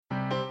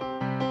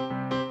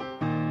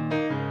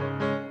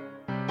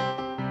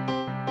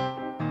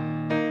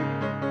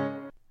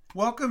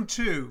Welcome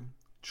to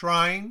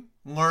Trying,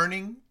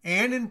 Learning,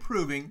 and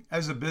Improving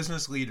as a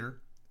Business Leader.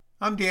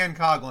 I'm Dan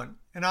Coughlin,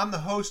 and I'm the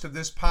host of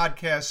this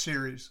podcast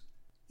series.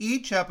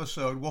 Each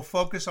episode will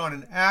focus on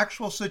an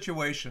actual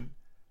situation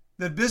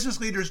that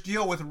business leaders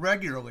deal with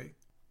regularly.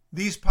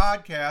 These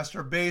podcasts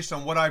are based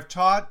on what I've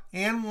taught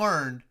and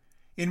learned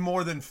in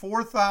more than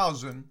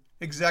 4,000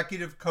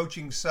 executive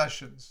coaching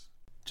sessions.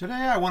 Today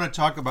I want to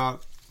talk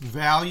about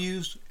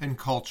values and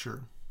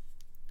culture.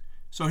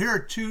 So here are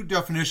two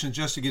definitions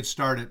just to get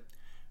started.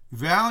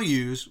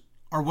 Values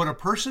are what a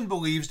person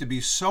believes to be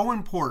so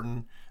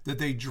important that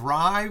they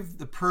drive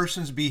the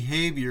person's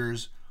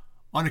behaviors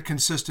on a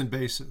consistent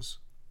basis.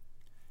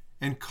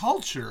 And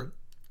culture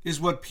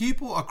is what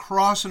people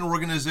across an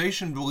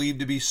organization believe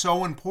to be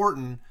so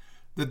important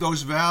that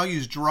those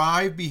values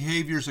drive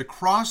behaviors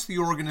across the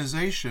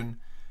organization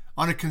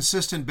on a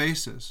consistent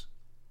basis.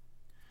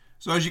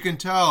 So as you can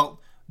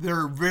tell,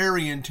 they're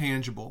very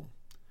intangible.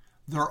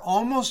 They're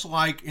almost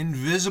like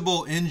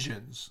invisible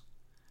engines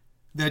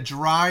that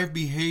drive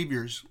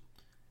behaviors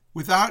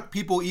without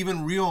people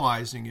even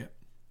realizing it.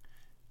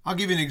 I'll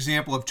give you an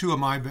example of two of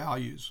my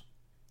values.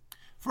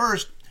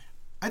 First,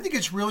 I think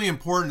it's really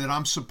important that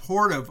I'm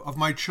supportive of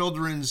my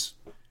children's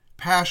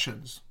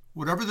passions.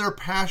 Whatever they're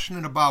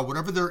passionate about,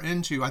 whatever they're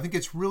into, I think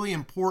it's really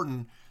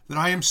important that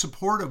I am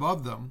supportive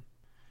of them.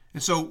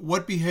 And so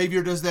what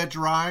behavior does that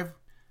drive?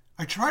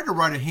 I try to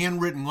write a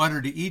handwritten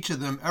letter to each of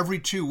them every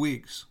 2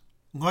 weeks,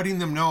 letting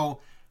them know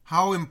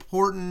how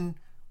important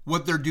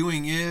what they're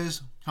doing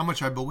is, how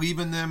much I believe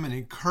in them, and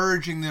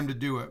encouraging them to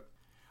do it.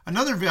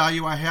 Another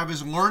value I have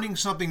is learning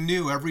something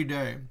new every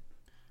day.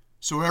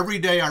 So every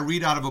day I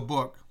read out of a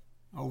book.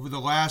 Over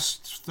the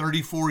last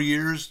 34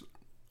 years,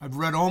 I've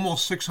read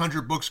almost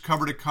 600 books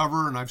cover to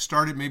cover, and I've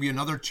started maybe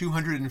another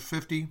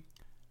 250.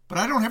 But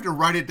I don't have to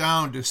write it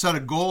down to set a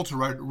goal to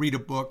read a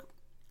book.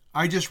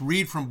 I just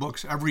read from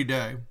books every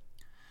day.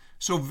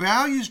 So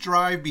values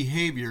drive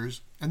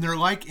behaviors, and they're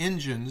like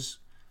engines,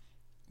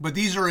 but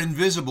these are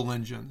invisible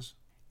engines.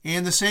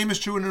 And the same is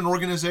true in an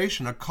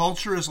organization. A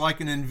culture is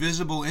like an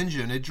invisible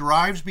engine. It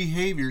drives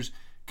behaviors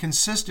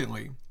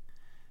consistently.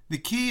 The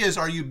key is,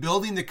 are you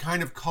building the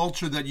kind of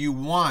culture that you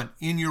want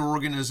in your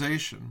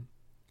organization?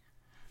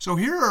 So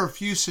here are a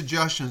few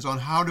suggestions on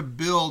how to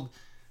build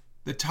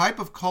the type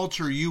of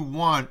culture you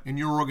want in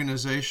your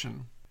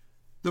organization.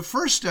 The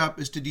first step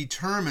is to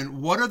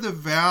determine what are the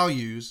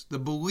values, the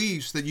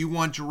beliefs that you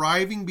want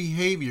driving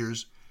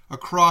behaviors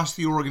across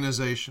the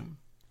organization.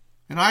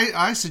 And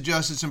I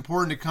suggest it's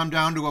important to come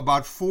down to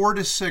about 4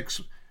 to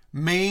 6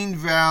 main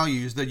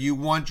values that you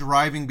want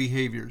driving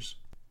behaviors.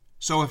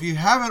 So if you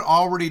haven't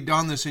already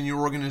done this in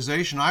your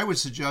organization, I would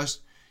suggest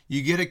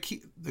you get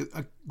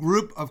a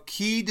group of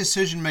key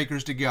decision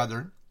makers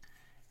together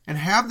and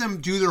have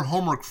them do their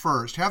homework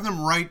first. Have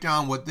them write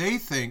down what they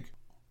think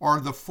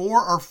are the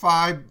 4 or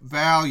 5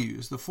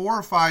 values, the 4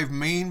 or 5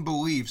 main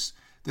beliefs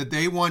that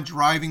they want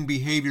driving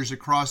behaviors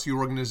across the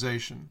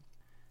organization.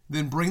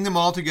 Then bring them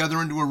all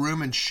together into a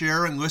room and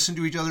share and listen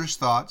to each other's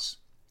thoughts.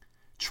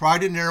 Try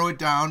to narrow it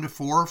down to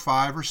 4 or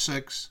 5 or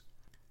 6.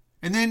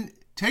 And then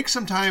take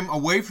some time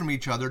away from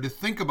each other to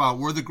think about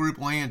where the group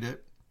landed.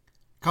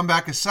 Come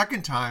back a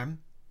second time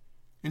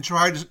and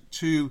try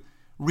to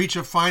reach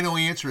a final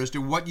answer as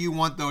to what you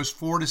want those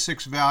 4 to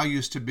 6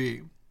 values to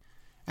be.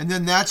 And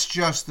then that's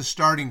just the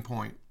starting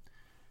point.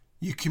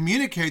 You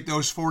communicate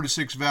those 4 to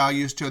 6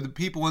 values to the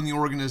people in the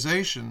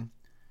organization,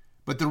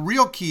 but the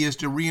real key is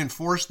to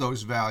reinforce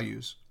those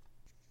values.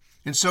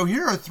 And so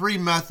here are 3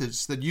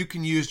 methods that you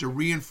can use to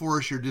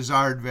reinforce your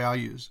desired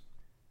values.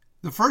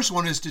 The first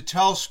one is to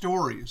tell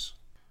stories.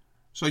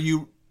 So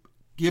you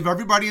give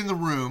everybody in the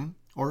room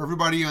or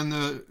everybody in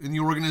the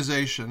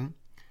organization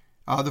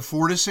the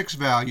 4 to 6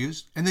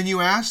 values, and then you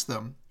ask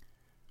them,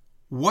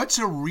 what's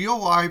a real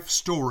life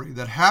story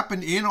that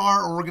happened in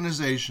our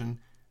organization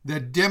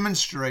that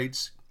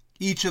demonstrates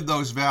each of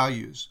those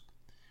values?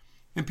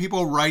 And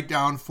people write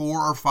down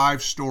 4 or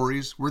 5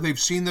 stories where they've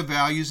seen the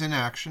values in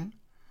action,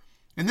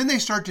 and then they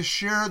start to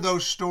share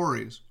those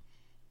stories.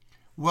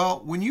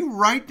 Well, when you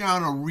write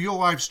down a real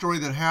life story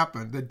that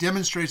happened that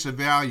demonstrates a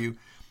value,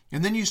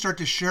 and then you start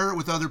to share it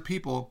with other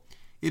people,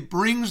 it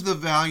brings the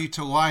value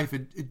to life.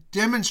 It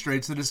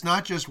demonstrates that it's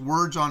not just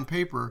words on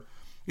paper,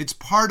 it's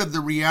part of the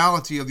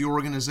reality of the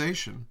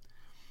organization.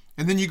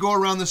 And then you go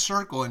around the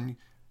circle and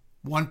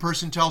one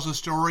person tells a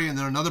story and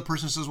then another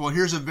person says, well,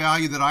 here's a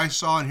value that I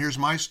saw and here's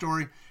my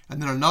story. And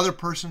then another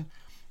person.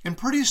 And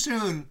pretty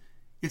soon,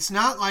 it's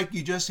not like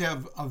you just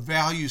have a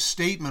value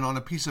statement on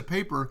a piece of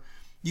paper.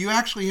 You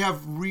actually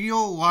have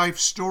real life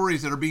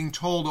stories that are being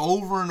told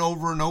over and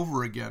over and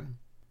over again.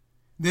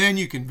 Then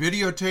you can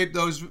videotape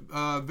those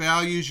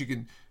values. You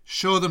can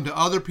show them to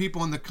other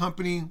people in the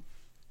company.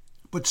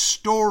 But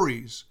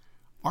stories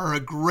are a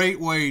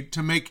great way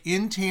to make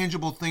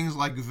intangible things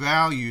like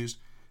values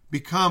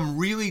become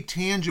really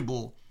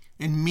tangible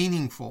and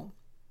meaningful.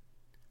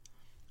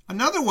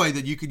 Another way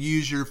that you could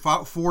use your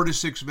 4 to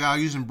 6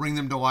 values and bring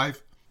them to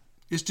life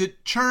is to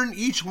turn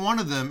each one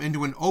of them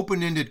into an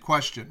open-ended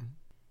question.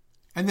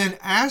 And then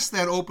ask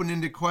that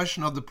open-ended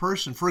question of the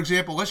person. For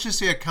example, let's just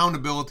say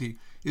accountability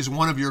is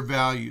one of your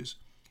values.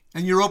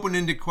 And your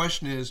open-ended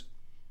question is,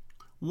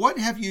 what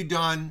have you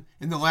done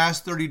in the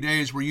last 30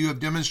 days where you have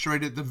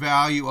demonstrated the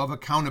value of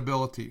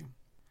accountability?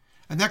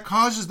 And that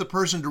causes the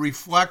person to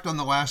reflect on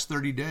the last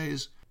 30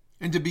 days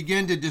and to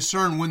begin to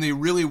discern when they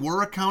really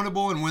were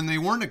accountable and when they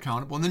weren't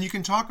accountable. And then you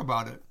can talk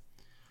about it.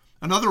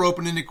 Another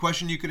open-ended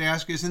question you could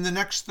ask is, in the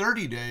next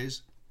 30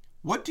 days,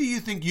 what do you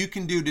think you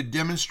can do to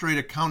demonstrate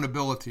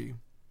accountability?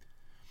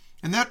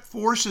 And that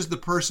forces the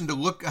person to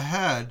look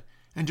ahead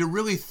and to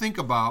really think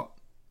about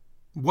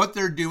what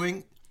they're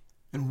doing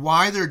and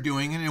why they're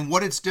doing it and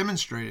what it's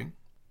demonstrating.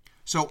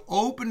 So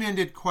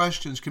open-ended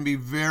questions can be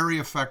very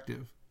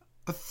effective.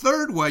 A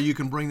third way you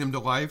can bring them to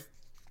life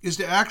is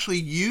to actually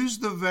use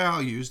the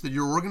values that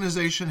your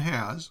organization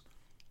has,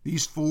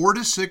 these 4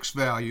 to 6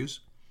 values,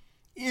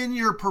 in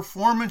your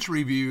performance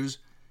reviews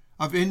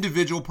of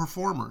individual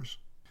performers.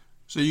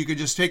 So you could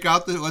just take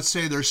out let's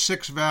say there's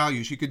 6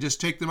 values. You could just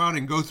take them out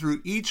and go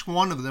through each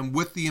one of them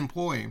with the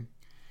employee.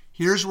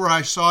 Here's where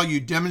I saw you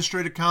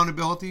demonstrate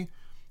accountability.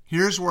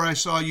 Here's where I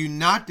saw you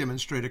not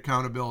demonstrate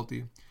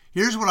accountability.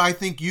 Here's what I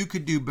think you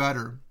could do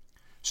better.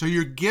 So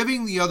you're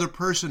giving the other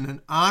person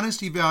an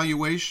honest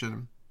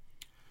evaluation,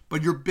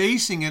 but you're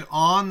basing it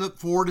on the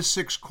 4 to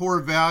 6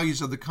 core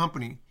values of the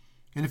company.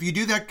 And if you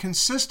do that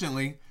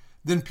consistently,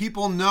 then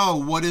people know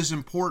what is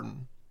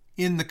important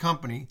in the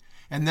company.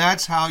 And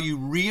that's how you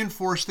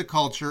reinforce the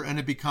culture, and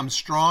it becomes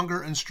stronger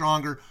and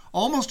stronger,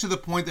 almost to the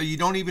point that you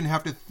don't even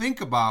have to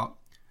think about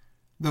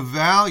the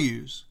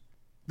values.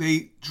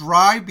 They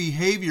drive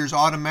behaviors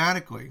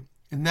automatically,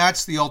 and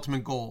that's the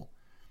ultimate goal.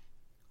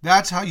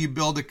 That's how you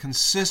build a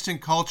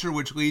consistent culture,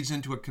 which leads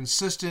into a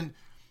consistent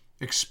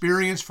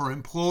experience for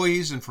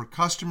employees and for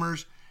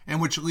customers, and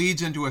which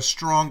leads into a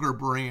stronger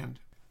brand.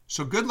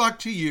 So good luck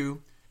to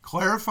you.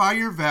 Clarify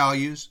your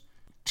values,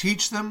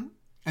 teach them,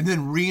 and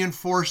then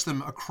reinforce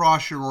them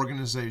across your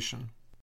organization.